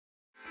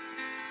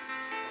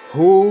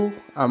Who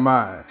am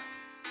I?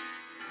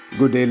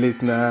 Good day,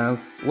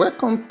 listeners.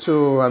 Welcome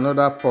to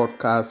another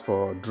podcast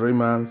for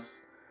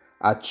dreamers,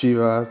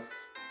 achievers,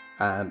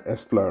 and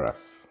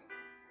explorers.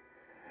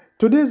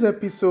 Today's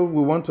episode,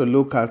 we want to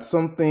look at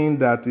something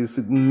that is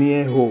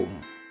near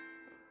home,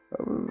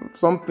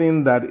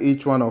 something that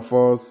each one of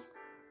us,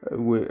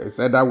 it's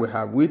either we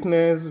have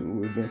witnessed,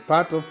 we've been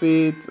part of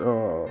it,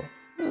 or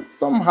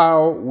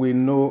somehow we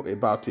know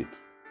about it.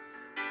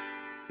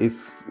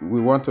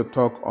 We want to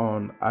talk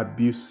on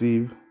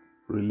abusive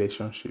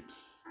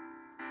relationships.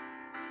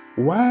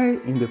 Why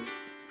in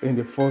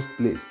the first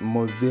place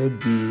must there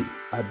be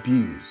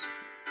abuse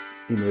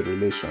in a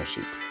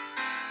relationship?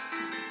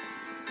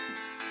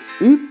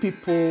 If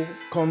people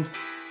come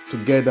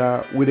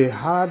together with a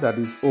heart that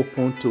is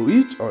open to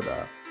each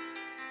other,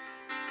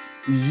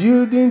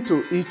 yielding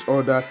to each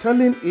other,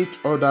 telling each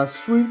other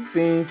sweet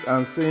things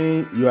and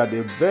saying you are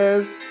the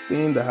best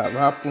thing that have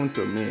happened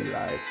to me in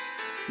life.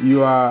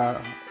 You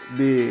are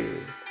the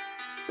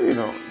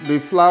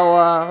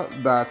flower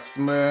that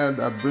smells,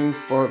 that brings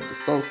forth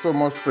so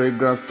much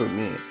fragrance to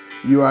me.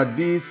 You are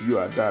this, you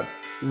are that.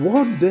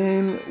 What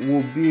then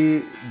will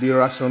be the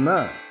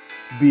rationale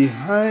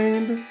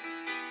behind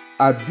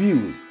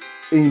abuse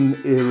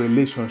in a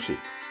relationship?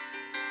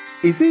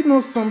 Is it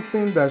not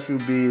something that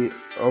should be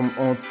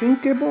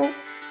unthinkable?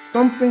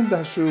 Something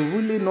that should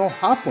really not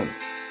happen?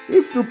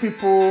 If two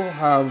people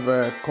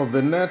have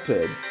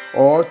covenanted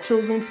or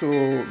chosen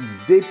to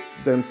date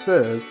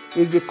themselves,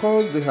 it's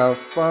because they have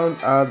found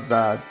out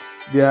that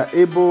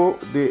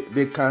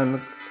they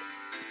can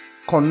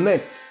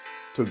connect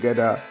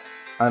together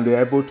and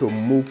they're able to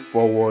move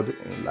forward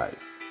in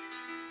life.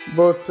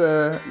 But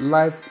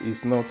life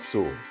is not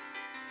so.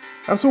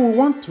 And so we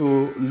want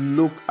to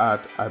look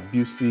at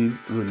abusive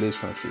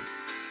relationships.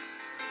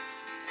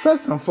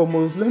 First and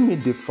foremost, let me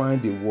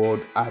define the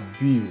word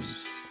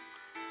abuse.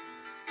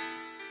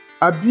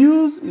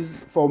 Abuse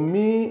for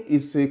me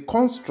is a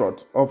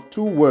construct of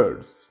two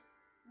words,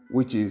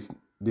 which is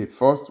the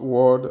first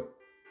word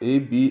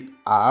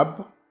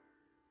ab,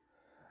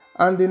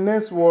 and the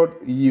next word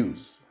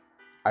use.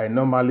 I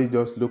normally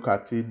just look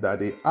at it that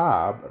the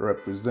ab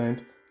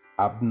represents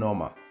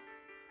abnormal.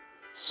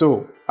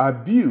 So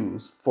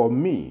abuse for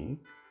me,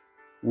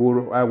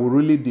 I will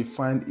really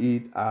define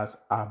it as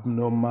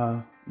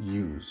abnormal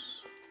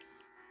use.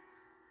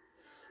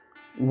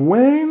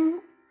 When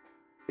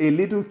a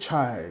little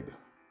child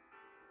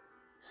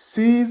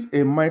sees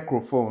a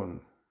microphone,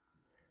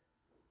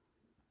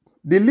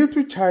 the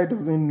little child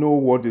doesn't know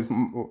what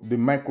the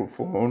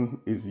microphone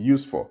is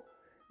used for.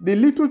 The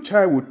little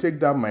child will take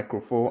that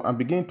microphone and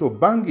begin to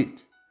bang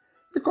it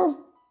because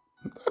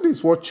that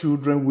is what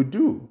children will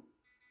do.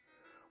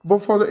 But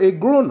for a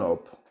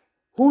grown-up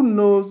who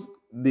knows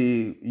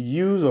the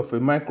use of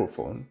a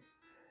microphone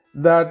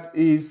that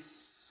is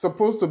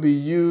supposed to be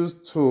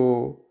used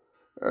to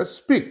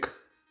speak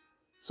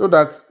so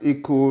that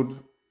it could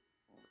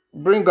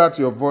bring out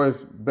your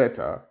voice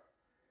better,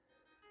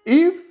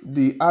 if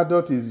the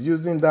adult is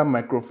using that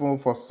microphone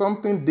for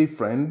something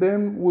different,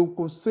 then we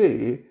could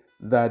say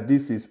that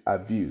this is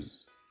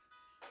abuse.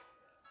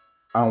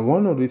 And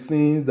one of the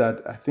things that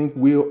I think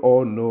we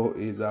all know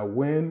is that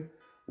when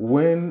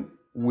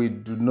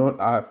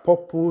our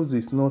purpose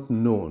is not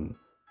known,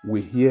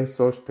 we hear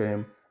such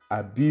term,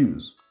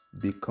 abuse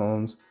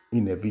becomes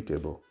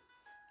inevitable.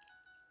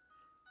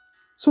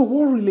 So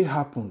what really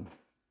happened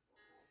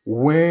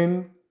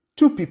when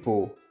two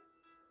people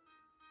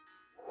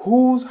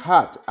whose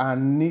hearts are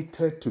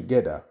knitted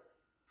together,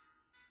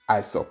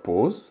 I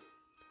suppose,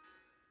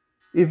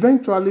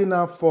 eventually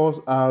now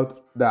falls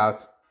out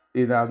that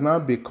it has now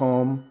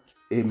become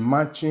a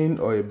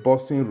matching or a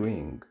boxing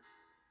ring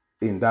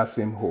in that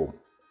same home?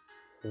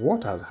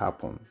 What has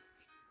happened?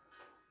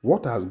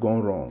 What has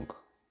gone wrong?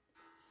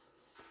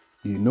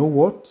 You know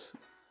what?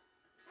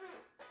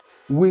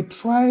 We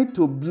try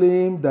to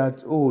blame that,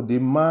 the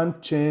man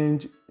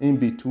changed in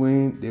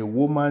between, the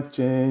woman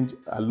changed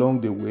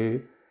along the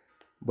way,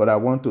 but I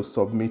want to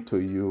submit to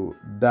you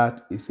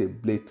that is a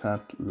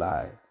blatant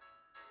lie.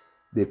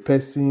 The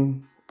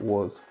person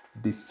was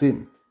the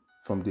same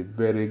from the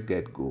very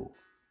get-go.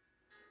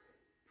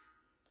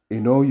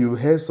 You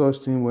hear such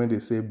thing when they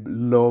say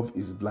love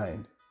is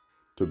blind.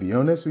 To be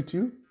honest with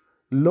you,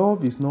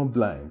 love is not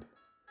blind.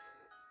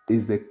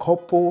 It's the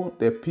couple,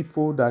 the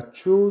people that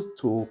chose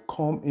to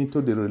come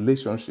into the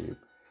relationship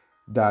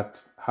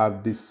that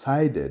have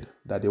decided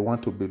that they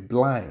want to be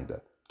blind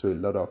to a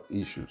lot of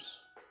issues.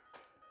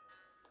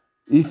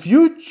 If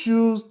you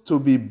choose to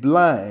be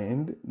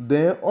blind,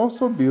 then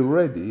also be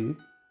ready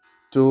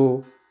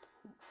to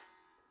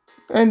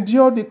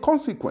endure the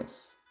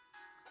consequence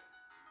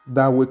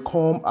that will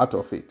come out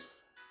of it.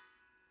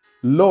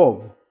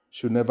 Love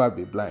should never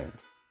be blind.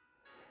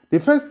 The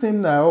first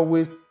thing I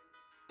always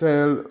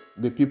tell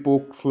the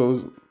people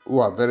who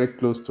are very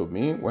close to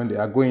me when they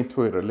are going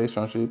into a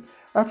relationship,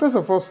 I first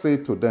of all say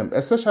to them,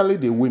 especially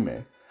the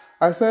women,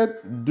 I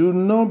said, do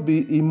not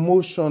be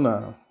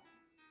emotional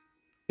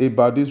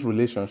about this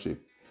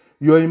relationship.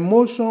 Your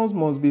emotions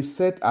must be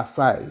set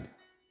aside.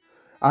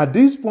 At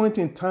this point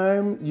in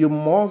time, you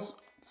must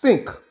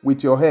think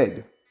with your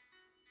head.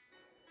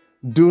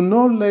 Do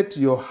not let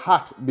your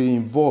heart be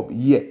involved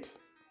yet.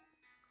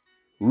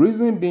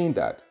 Reason being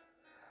that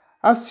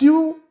as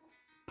you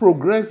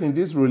progress in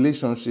this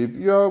relationship,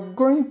 you're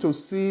going to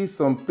see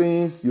some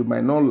things you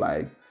might not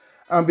like.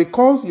 And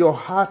because your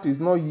heart is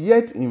not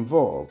yet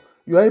involved,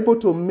 you're able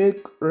to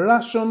make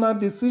rational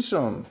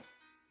decisions.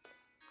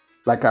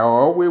 Like I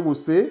always will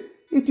say,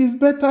 it is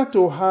better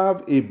to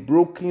have a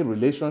broken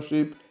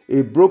relationship,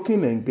 a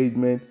broken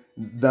engagement,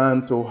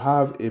 than to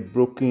have a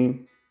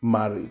broken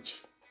marriage.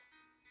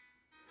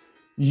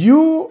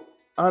 You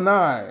and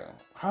I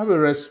have a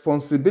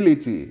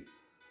responsibility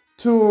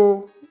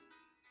to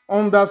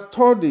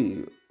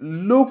understudy,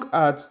 look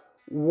at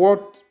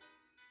what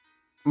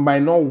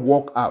might not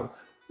work out.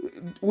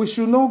 We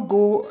should not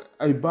go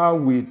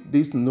about with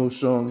this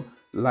notion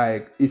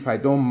like if I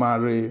don't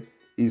marry,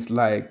 it's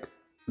like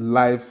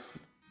life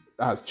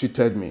has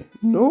cheated me.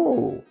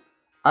 No,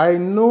 I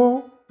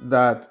know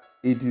that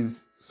it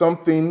is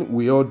something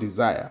we all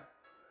desire.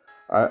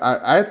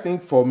 I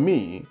think for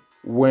me,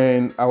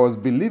 when I was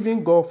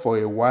believing God for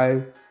a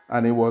wife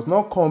and it was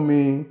not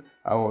coming,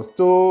 I was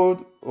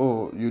told,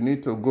 oh, you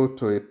need to go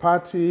to a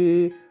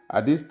party.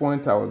 At this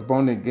point, I was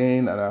born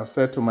again, and I've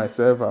said to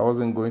myself, I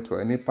wasn't going to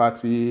any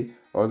party,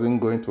 I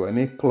wasn't going to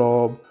any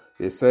club.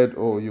 They said,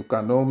 oh, you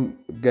cannot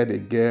get a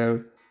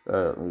girl,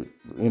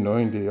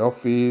 in the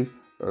office.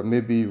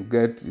 Maybe you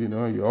get,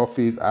 your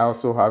office. I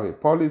also have a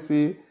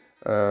policy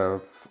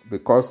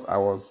because I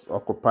was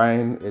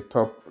occupying a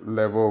top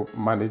level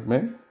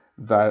management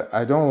that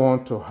I don't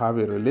want to have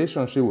a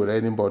relationship with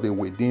anybody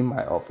within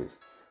my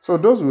office. So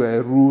those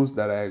were rules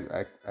that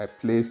I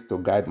placed to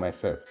guide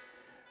myself.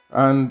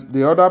 And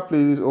the other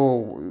places,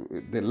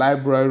 the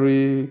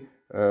library,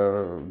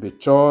 the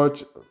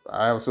church,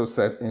 I also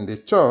said in the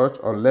church,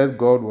 unless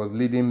God was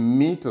leading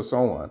me to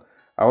someone,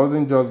 I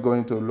wasn't just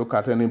going to look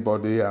at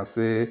anybody and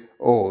say,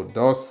 oh,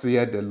 thus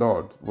saith the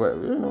Lord. Well,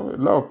 a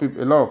lot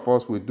of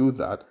us will do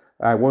that.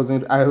 I was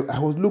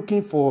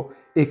looking for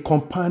a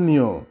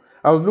companion.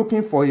 I was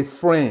looking for a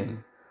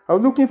friend. I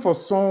was looking for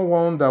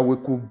someone that we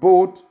could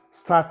both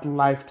start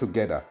life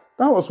together.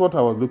 That was what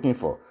I was looking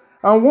for.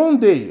 And one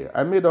day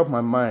I made up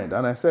my mind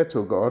and I said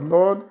to God,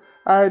 Lord,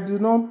 I do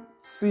not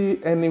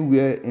see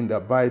anywhere in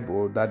the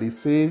Bible that it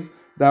says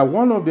that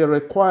one of the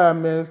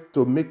requirements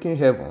to making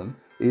heaven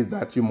is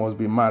that you must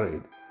be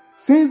married.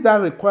 Since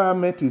that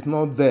requirement is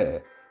not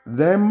there,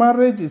 then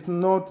marriage is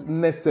not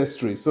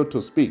necessary, so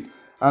to speak.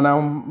 And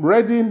I'm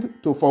ready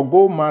to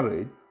forego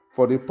marriage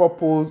for the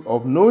purpose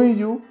of knowing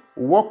you,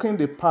 walking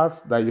the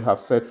path that you have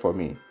set for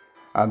me.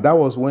 And that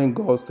was when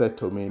God said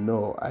to me,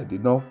 no, I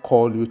did not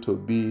call you to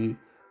be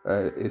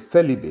a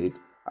celibate.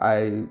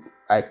 I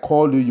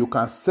call you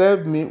can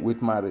serve me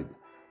with marriage.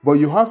 But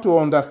you have to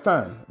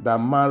understand that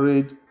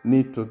marriage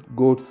needs to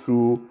go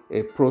through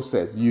a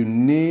process. You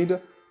need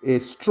a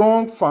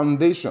strong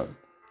foundation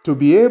to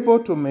be able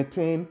to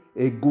maintain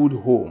a good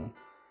home.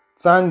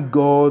 Thank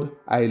God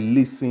I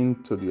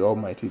listened to the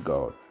Almighty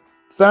God.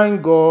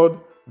 Thank God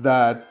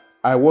that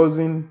I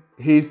wasn't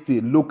hasty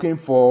looking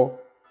for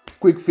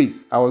quick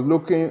fix. I was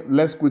looking,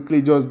 let's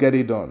quickly just get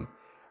it done.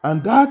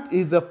 And that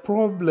is the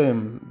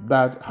problem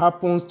that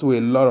happens to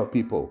a lot of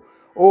people.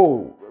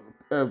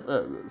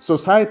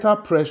 Societal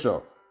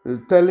pressure,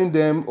 telling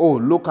them, oh,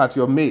 look at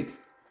your mate.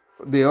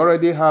 They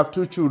already have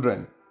 2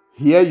 children.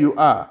 Here you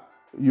are.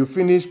 You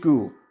finished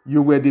school.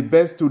 You were the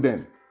best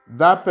student.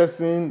 That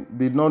person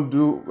did not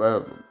do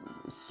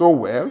so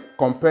well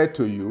compared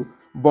to you,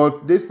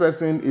 but this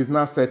person is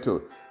not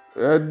settled.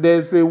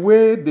 There's a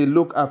way they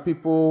look at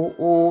people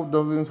who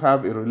doesn't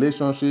have a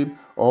relationship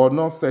or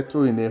not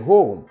settled in a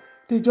home.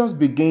 They just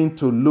begin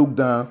to look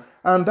down,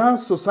 and that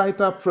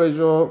societal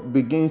pressure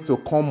begins to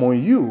come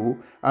on you,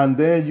 and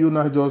then you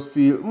now just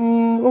feel,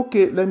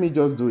 okay, let me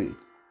just do it.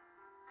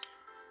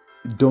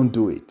 Don't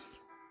do it.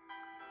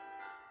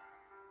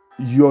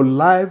 Your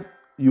life,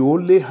 you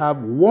only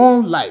have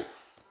one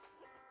life.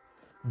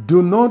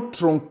 Do not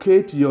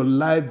truncate your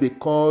life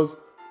because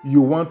you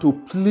want to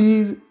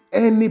please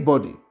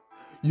anybody.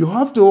 You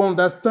have to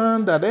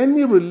understand that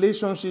any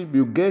relationship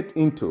you get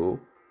into,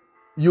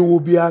 you will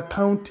be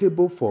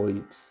accountable for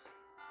it.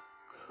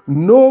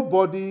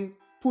 Nobody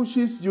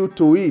pushes you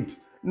to it.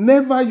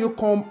 Never you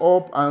come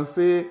up and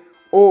say,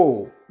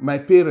 oh, my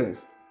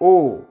parents,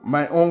 oh,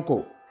 my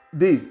uncle,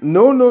 this.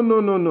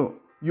 No.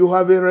 You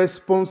have a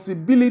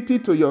responsibility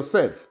to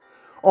yourself.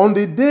 On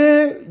the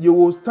day you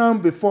will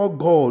stand before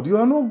God, you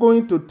are not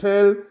going to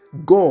tell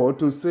God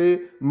to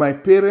say, my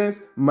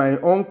parents, my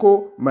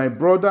uncle, my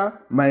brother,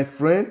 my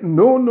friend.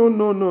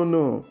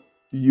 No.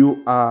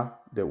 You are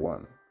the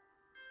one.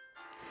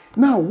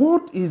 Now,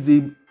 what is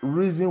the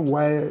reason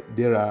why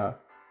there are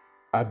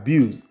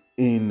abuse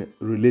in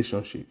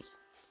relationships?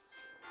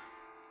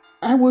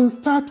 I will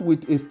start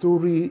with a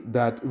story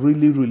that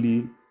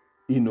really,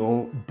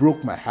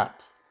 broke my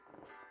heart.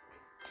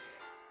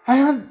 I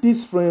had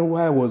this friend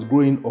while I was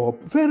growing up,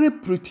 very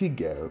pretty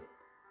girl,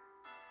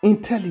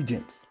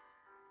 intelligent.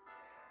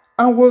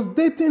 I was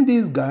dating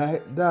this guy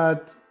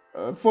that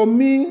for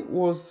me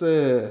was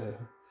a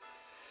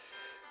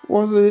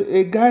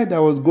guy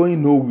that was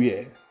going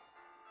nowhere.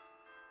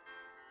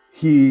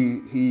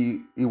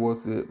 He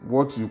was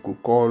what you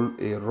could call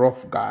a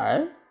rough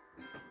guy.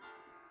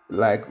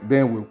 Like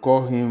then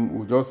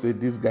we'll just say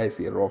this guy is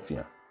a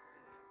ruffian.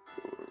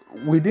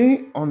 We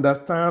didn't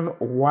understand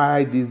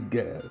why this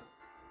girl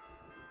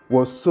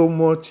was so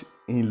much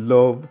in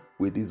love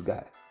with this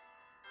guy.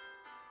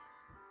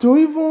 To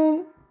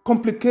even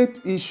complicate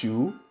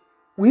issue,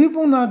 we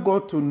even now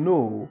got to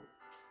know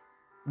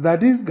that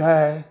this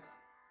guy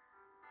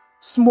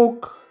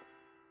smoked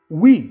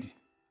weed.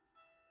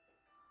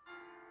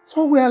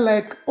 So we are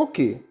like,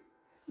 okay,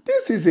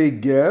 this is a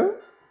girl,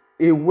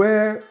 a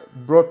well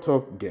brought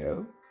up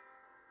girl,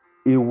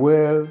 a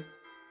well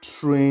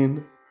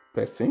trained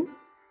person.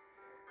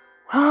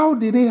 How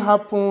did it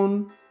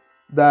happen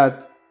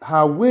that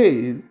her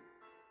way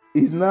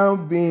is now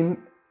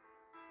being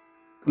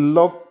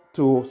locked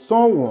to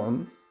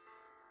someone,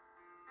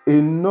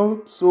 a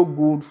not so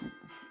good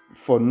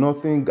for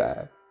nothing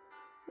guy?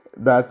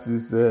 That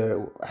is,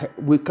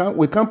 we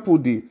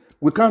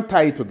can't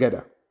tie it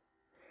together.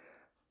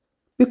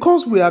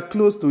 Because we are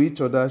close to each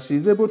other, she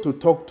is able to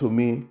talk to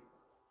me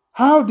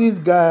how this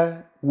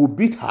guy will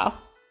beat her.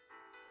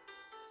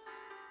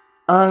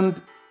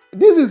 And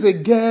this is a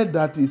girl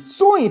that is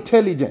so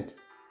intelligent,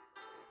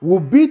 will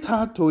beat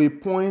her to a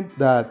point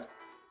that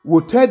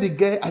will tell the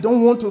guy, I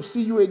don't want to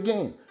see you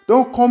again.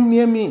 Don't come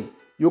near me.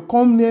 You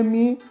come near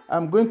me,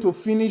 I'm going to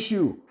finish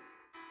you.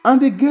 And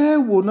the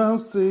girl will now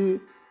say,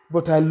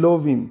 but I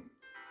love him.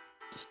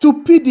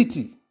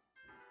 Stupidity.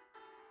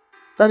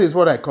 That is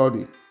what I called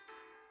it.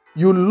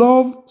 You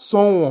love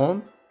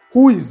someone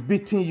who is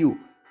beating you,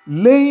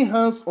 laying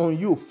hands on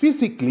you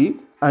physically,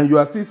 and you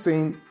are still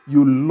saying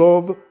you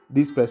love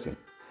this person.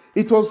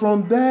 It was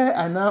from there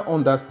I now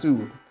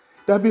understood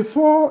that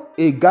before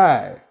a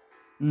guy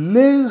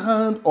lays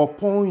hand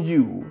upon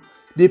you,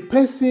 the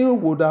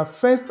person would have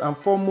first and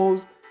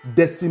foremost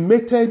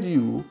decimated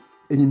you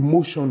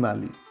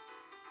emotionally.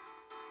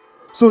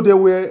 So there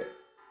were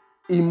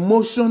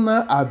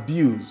emotional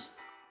abuse.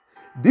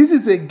 This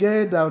is a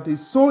girl that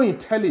is so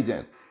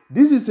intelligent.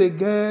 This is a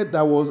girl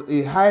that was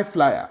a high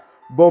flyer.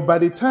 But by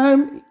the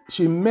time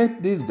she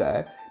met this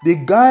guy, the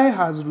guy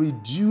has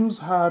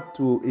reduced her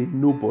to a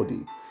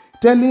nobody,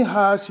 telling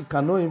her she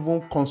cannot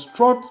even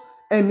construct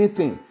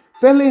anything,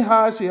 telling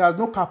her she has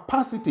no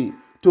capacity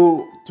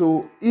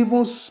to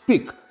even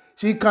speak.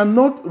 She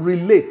cannot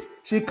relate.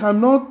 She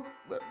cannot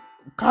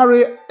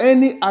carry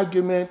any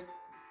argument.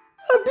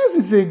 And this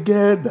is a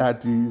girl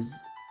that is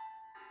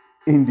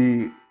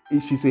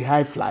she's a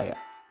high flyer.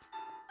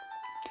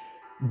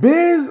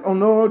 Based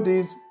on all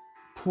this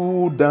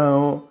pull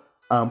down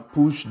and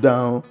push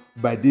down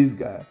by this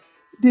guy,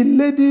 the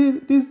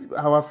lady,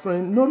 our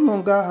friend, no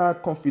longer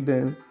had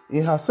confidence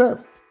in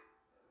herself.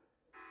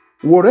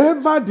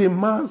 Whatever the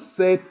man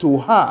said to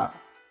her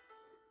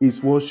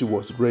is what she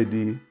was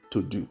ready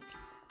to do.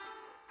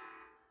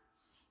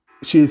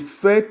 She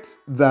felt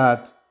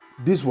that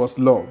this was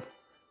love.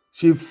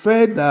 She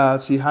felt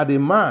that she had a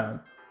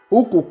man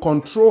who could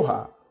control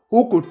her,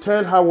 who could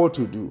tell her what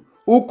to do,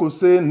 who could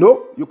say,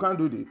 no, you can't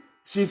do this.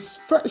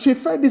 She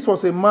felt this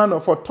was a man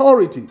of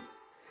authority.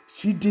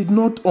 She did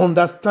not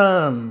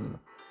understand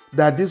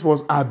that this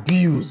was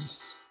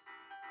abuse.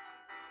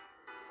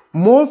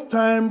 Most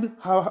times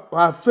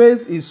her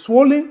face is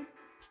swollen.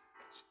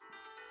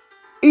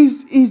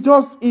 It's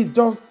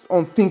just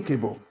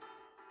unthinkable.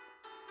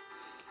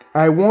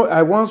 I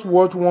once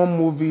watched one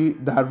movie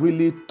that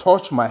really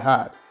touched my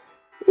heart.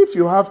 If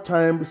you have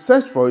time,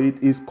 search for it.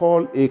 It's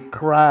called A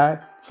Cry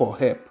for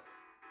Help.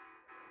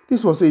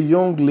 This was a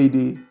young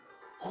lady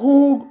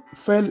who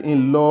fell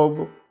in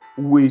love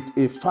with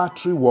a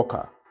factory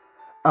worker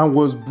and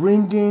was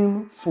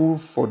bringing food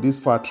for this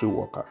factory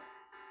worker.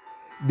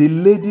 The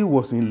lady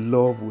was in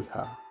love with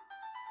her.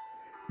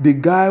 The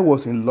guy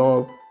was in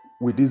love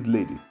with this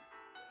lady.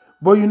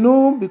 But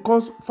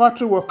because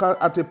factory workers,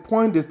 at a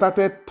point, they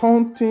started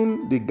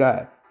taunting the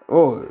guy.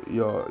 Oh,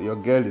 your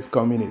girl is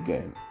coming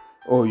again.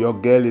 Oh, your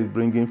girl is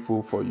bringing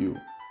food for you.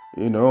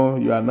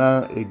 You are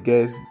now a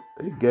guest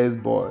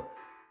boy.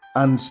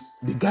 And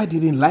the guy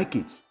didn't like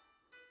it.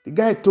 The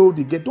guy told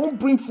the girl, don't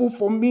bring food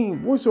for me.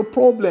 What's your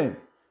problem?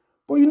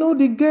 But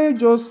the girl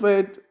just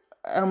felt,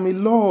 I'm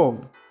in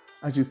love.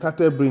 And she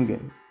started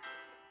bringing.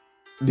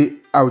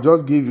 I'll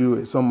just give you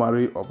a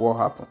summary of what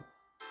happened.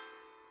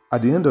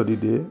 At the end of the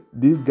day,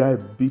 this guy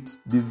beat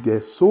this girl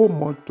so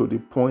much to the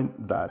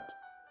point that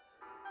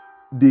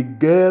the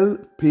girl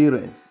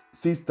parents,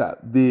 sister,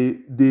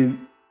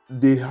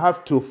 they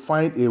have to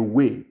find a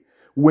way.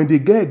 When the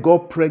girl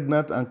got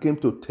pregnant and came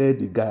to tell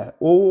the guy,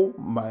 oh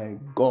my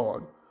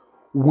God,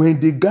 when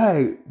the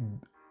guy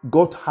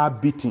got her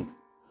beaten,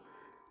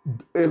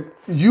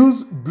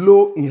 use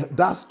blow in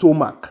that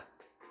stomach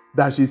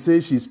that she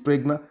says she's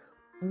pregnant.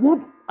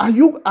 What are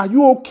you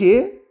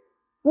okay?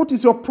 What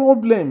is your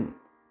problem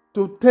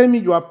to tell me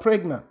you are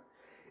pregnant?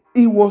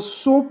 It was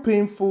so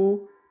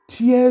painful.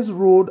 Tears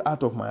rolled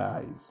out of my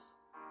eyes.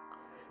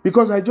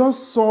 because I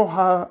just saw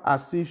her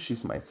as if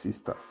she's my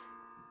sister.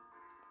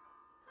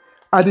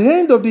 At the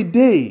end of the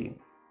day,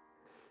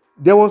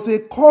 there was a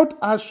court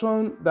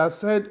action that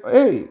said,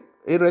 hey,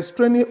 a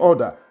restraining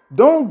order,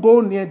 don't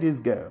go near this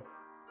girl.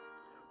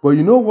 But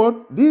you know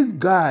what? This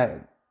guy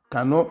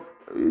cannot,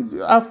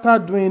 after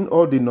doing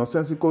all the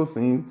nonsensical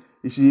things,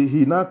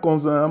 he now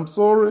comes and, I'm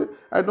sorry,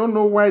 I don't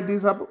know why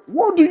this happened.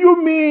 What do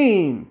you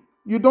mean?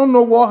 You don't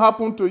know what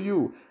happened to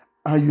you.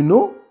 And you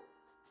know,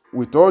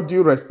 with all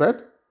due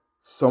respect,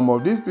 some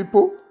of these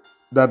people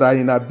that are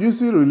in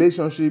abusive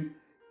relationship,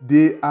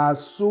 they are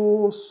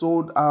so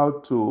sold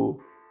out to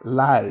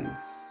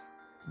lies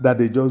that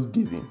they just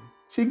give in.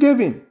 She gave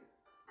in.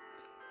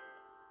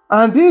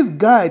 And this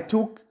guy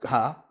took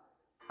her.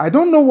 I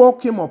don't know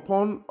what came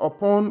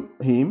upon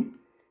him.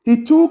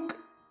 He took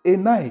a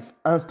knife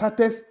and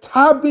started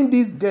stabbing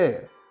this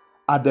girl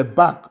at the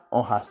back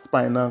on her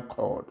spinal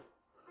cord,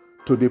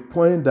 to the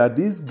point that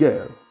this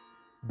girl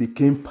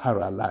became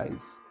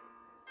paralyzed.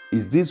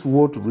 Is this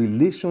what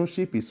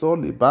relationship is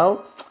all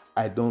about?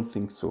 I don't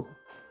think so.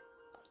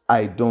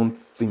 I don't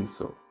think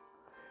so.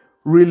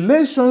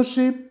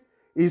 Relationship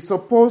is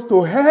supposed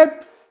to help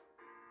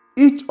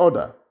each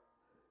other.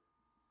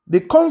 The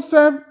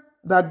concept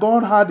that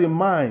God had in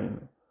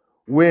mind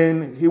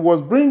when he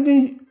was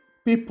bringing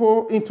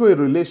people into a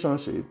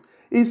relationship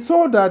is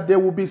so that there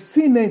will be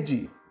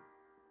synergy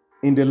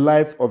in the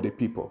life of the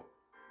people.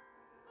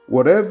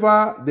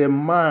 Whatever the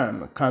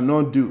man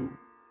cannot do,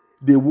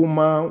 the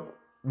woman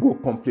will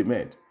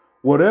complement.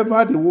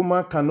 Whatever the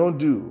woman cannot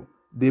do,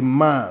 the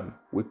man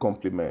will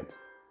complement.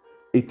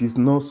 It is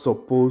not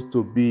supposed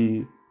to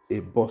be a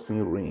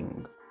boxing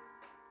ring.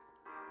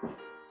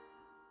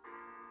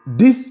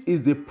 This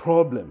is the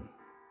problem.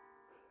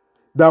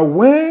 That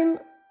when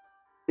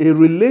a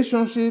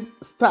relationship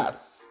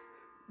starts,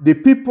 the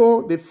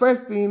people, the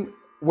first thing,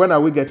 when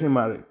are we getting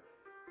married?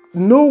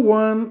 No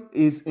one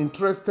is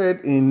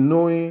interested in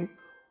knowing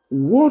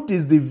what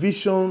is the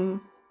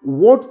vision,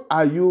 what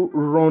are you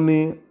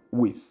running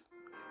with.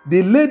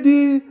 The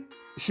lady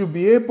should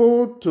be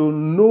able to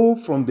know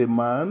from the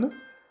man,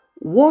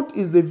 what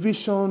is the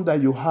vision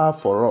that you have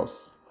for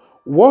us?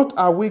 What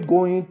are we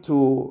going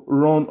to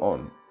run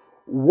on?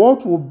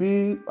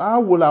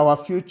 How will our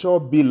future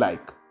be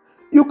like?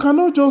 You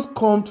cannot just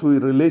come to a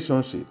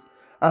relationship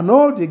and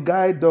all the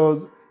guy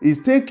does is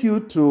take you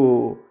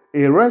to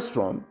a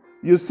restaurant,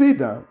 you sit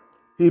down,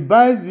 he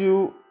buys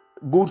you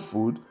good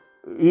food,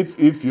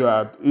 if you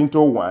are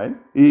into wine,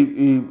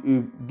 he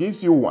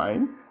gives you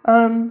wine,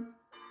 and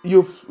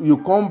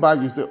you come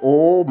back, you say,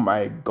 oh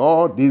my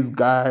God, this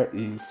guy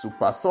is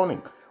supersonic.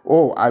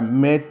 Oh, I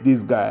met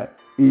this guy,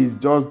 he's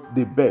just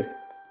the best.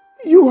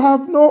 You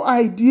have no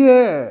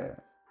idea.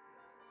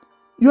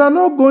 You are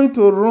not going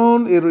to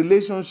run a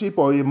relationship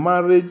or a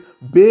marriage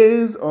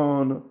based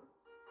on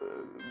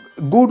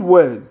good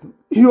words.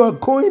 You are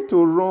going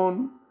to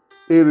run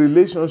a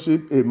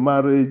relationship, a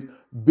marriage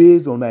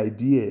based on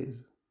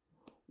ideas.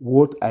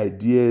 What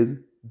ideas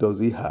does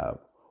he have?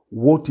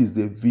 What is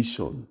the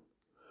vision?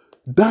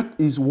 That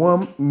is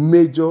one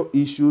major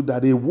issue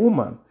that a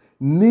woman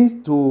needs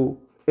to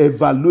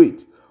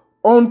evaluate.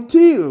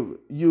 Until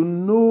you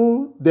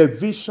know the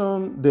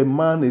vision the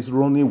man is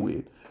running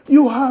with,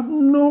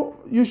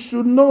 you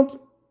should not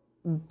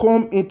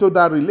come into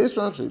that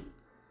relationship.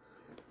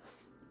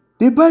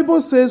 The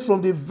Bible says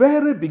from the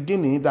very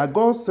beginning that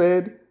God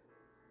said,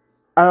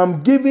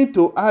 I'm giving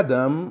to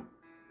Adam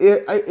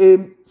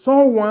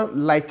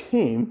someone like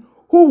him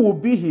who will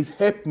be his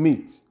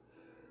helpmeet.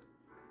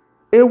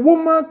 A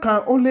woman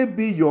can only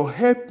be your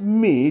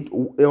helpmate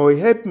or a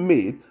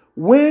helpmate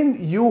when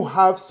you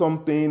have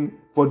something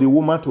for the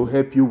woman to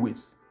help you with.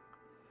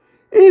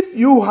 If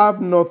you have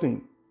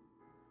nothing,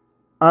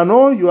 and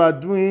all you are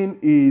doing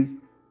is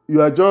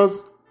you are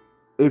just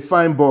a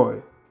fine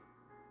boy,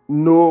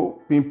 no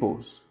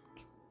pimples,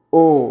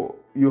 or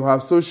you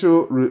have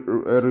social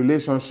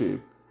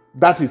relationship,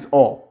 that is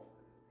all.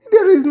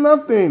 There is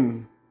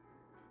nothing.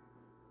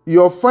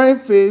 Your fine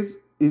face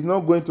is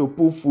not going to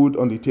put food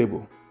on the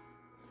table.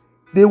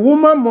 The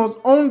woman must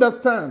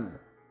understand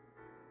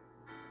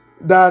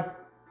that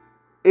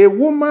a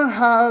woman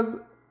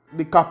has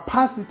the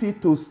capacity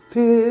to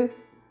stay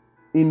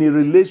in a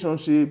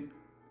relationship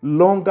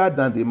longer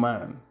than the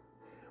man.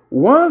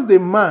 Once the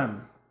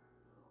man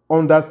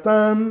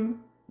understands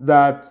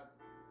that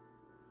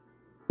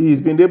he's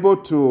been able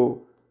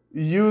to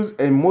use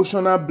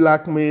emotional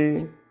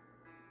blackmail,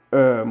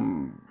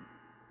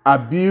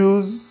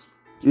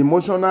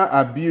 emotional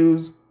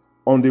abuse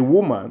on the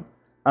woman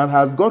and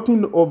has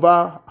gotten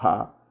over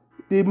her,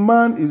 the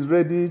man is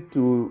ready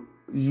to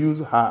use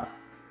her.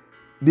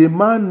 The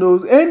man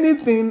knows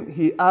anything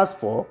he asks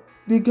for,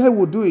 the guy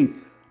will do it.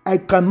 I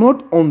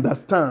cannot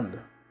understand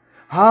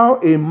how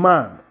a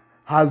man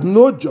has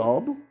no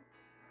job,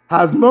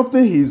 has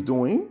nothing he's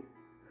doing,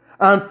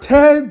 and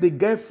tells the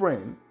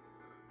girlfriend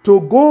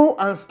to go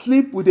and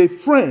sleep with a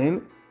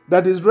friend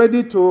that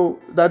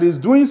is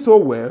doing so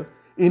well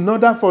in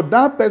order for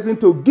that person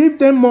to give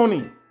them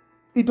money.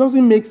 It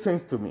doesn't make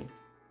sense to me.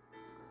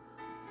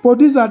 But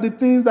these are the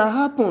things that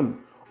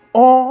happen,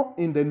 all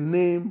in the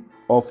name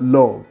of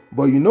love.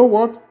 But you know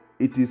what?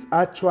 It is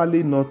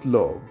actually not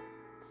love.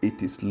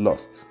 It is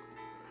lust.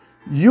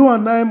 You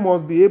and I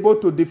must be able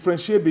to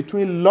differentiate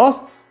between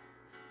lust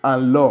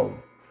and love.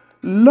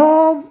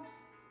 Love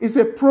is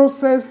a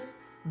process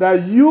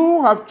that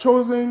you have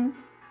chosen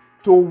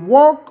to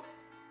walk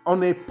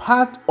on a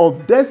path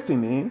of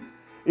destiny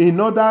in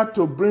order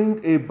to bring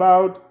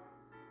about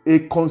a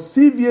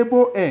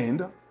conceivable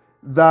end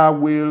that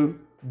will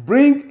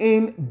bring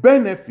in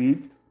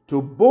benefit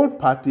to both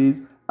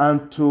parties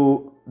and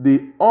to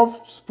the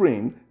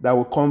offspring that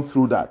will come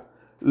through that.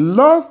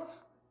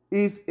 Lust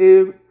is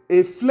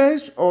a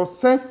flesh or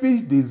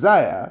selfish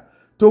desire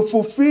to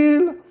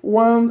fulfill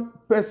one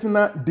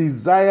personal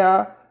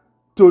desire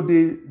to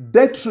the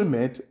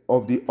detriment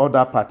of the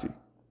other party.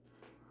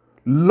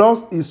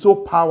 Lust is so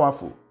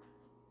powerful.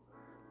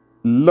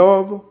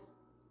 Love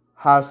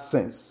has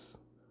sense.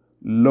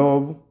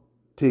 Love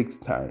takes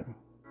time.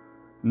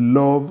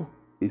 Love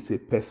is a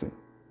person.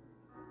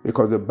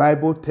 Because the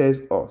Bible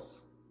tells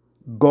us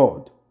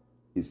God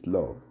is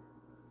love.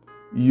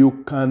 You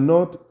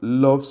cannot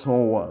love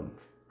someone.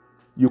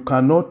 You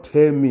cannot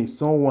tell me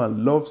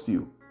someone loves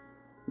you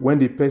when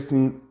the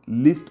person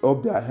lifts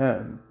up their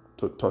hand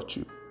to touch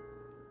you.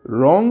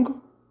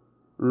 Wrong,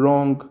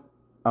 wrong,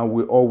 and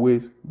will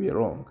always be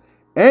wrong.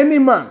 Any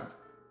man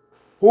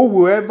who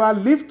will ever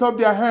lift up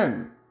their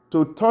hand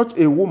to touch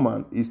a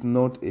woman is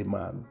not a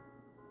man.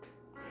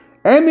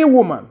 Any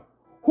woman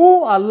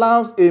who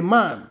allows a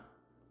man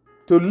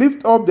to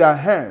lift up their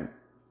hand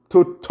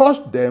to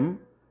touch them,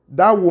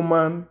 that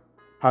woman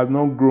has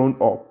not grown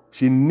up.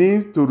 She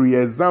needs to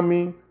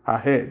re-examine her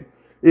head.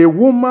 A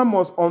woman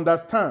must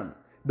understand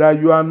that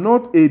you are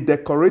not a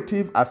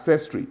decorative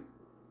accessory.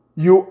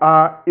 You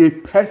are a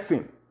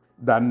person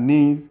that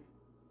needs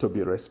to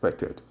be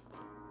respected.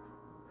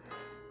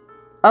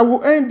 I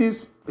will end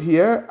this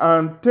here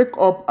and take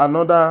up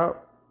another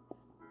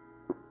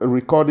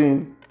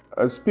recording,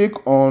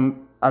 speak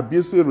on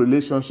abusive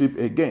relationship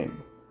again,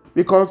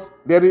 because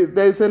there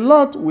is a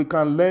lot we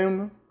can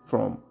learn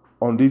from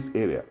on this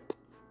area.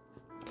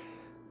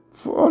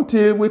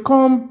 Until we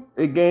come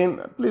again,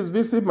 please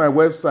visit my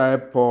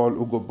website,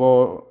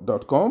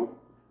 paulugobo.com.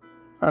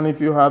 And if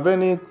you have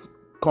any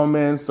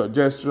comments,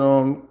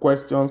 suggestions,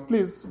 questions,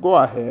 please go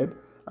ahead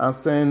and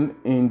send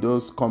in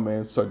those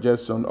comments,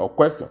 suggestions, or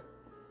questions.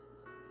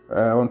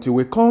 Until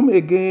we come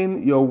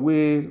again your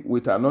way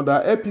with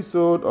another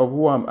episode of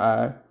Who Am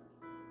I?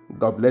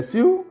 God bless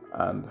you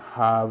and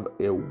have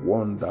a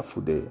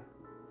wonderful day.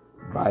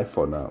 Bye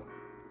for now.